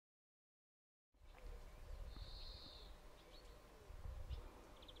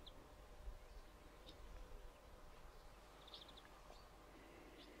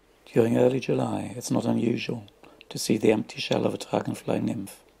During early July, it's not unusual to see the empty shell of a dragonfly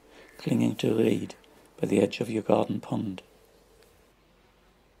nymph clinging to a reed by the edge of your garden pond.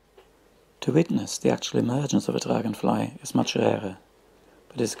 To witness the actual emergence of a dragonfly is much rarer,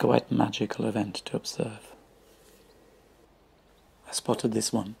 but it's quite a magical event to observe. I spotted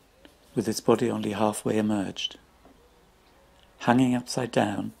this one, with its body only halfway emerged, hanging upside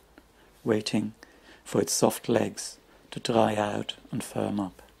down, waiting for its soft legs to dry out and firm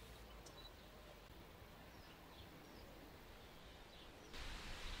up.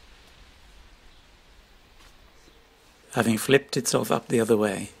 Having flipped itself up the other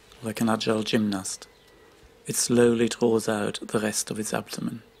way, like an agile gymnast, it slowly draws out the rest of its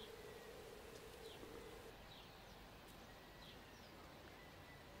abdomen.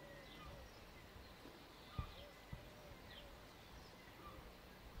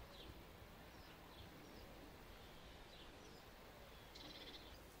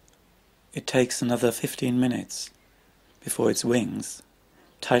 It takes another 15 minutes before its wings,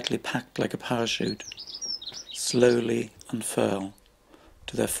 tightly packed like a parachute, slowly unfurl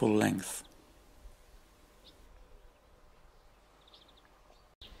to their full length.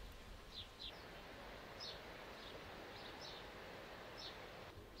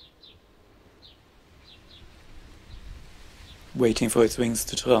 Waiting for its wings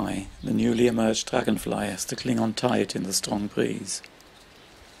to dry, the newly emerged dragonfly has to cling on tight in the strong breeze.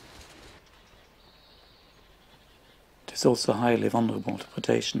 It is also highly vulnerable to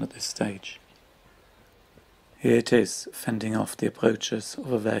predation at this stage. Here it is, fending off the approaches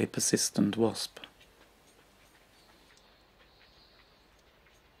of a very persistent wasp.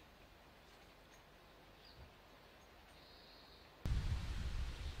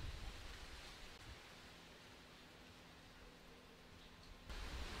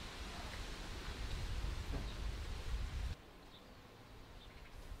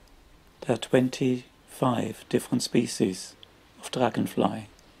 There are 25 different species of dragonfly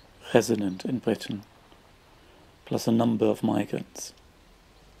resident in Britain, plus a number of migrants.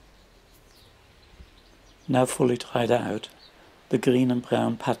 Now fully dried out, the green and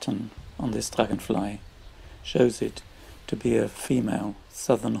brown pattern on this dragonfly shows it to be a female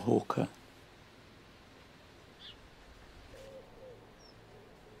southern hawker.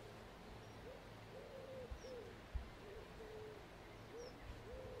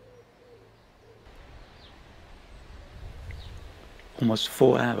 Almost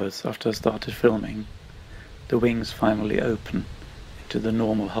 4 hours after I started filming, the wings finally open into the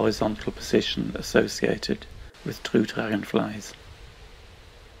normal horizontal position associated with true dragonflies.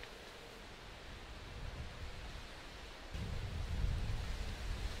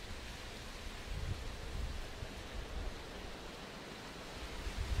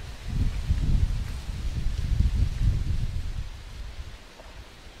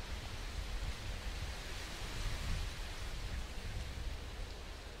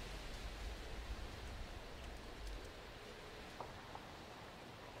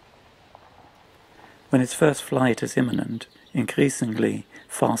 When its first flight is imminent, increasingly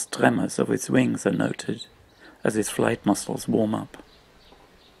fast tremors of its wings are noted as its flight muscles warm up.